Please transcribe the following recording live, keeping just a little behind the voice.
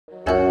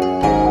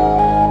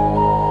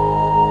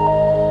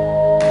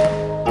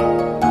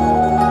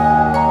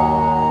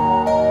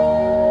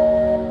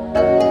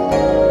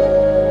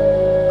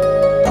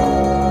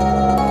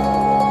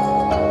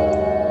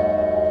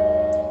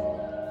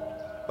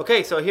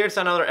Okay, so here's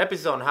another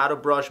episode on how to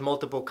brush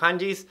multiple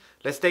kanjis.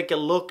 Let's take a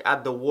look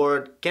at the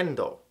word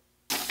Kendo.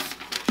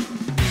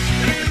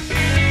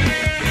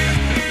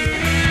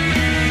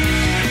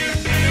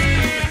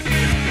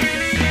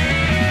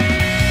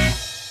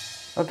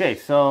 Okay,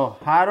 so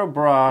how to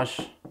brush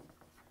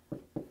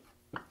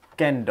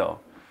Kendo.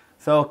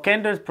 So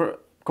Kendo is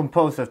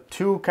composed of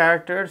two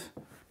characters.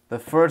 The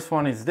first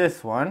one is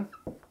this one.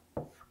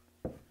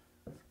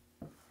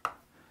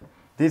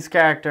 This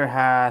character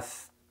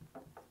has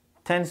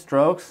 10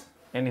 strokes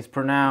and is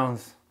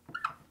pronounced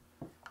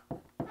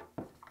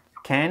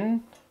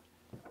Ken,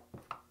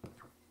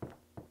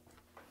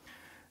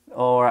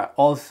 or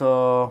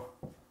also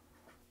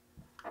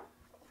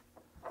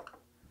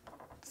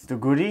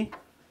Tsuguri,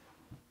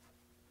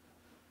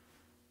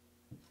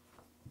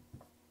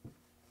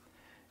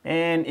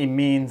 and it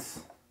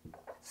means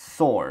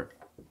sword.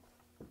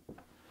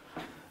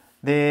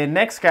 The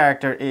next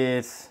character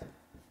is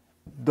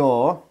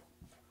Do,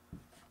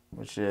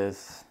 which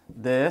is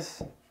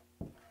this.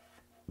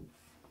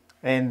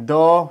 And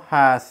Do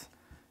has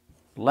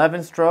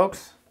 11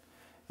 strokes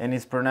and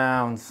is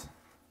pronounced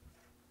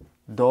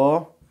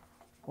Do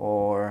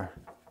or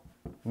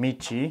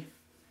Michi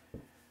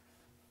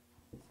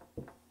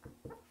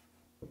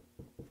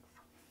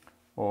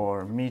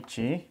or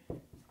Michi.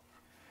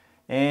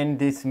 And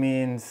this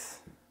means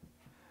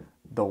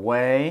the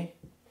way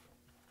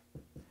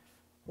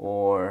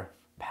or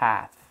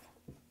path.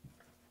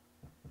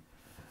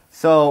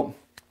 So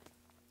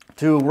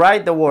to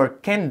write the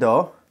word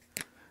Kendo,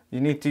 you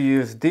need to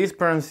use this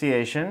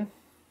pronunciation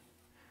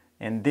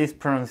and this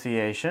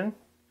pronunciation,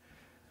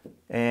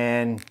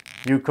 and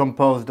you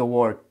compose the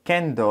word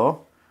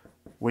Kendo,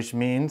 which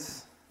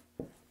means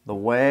the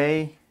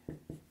way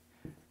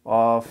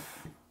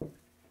of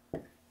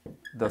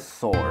the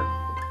sword.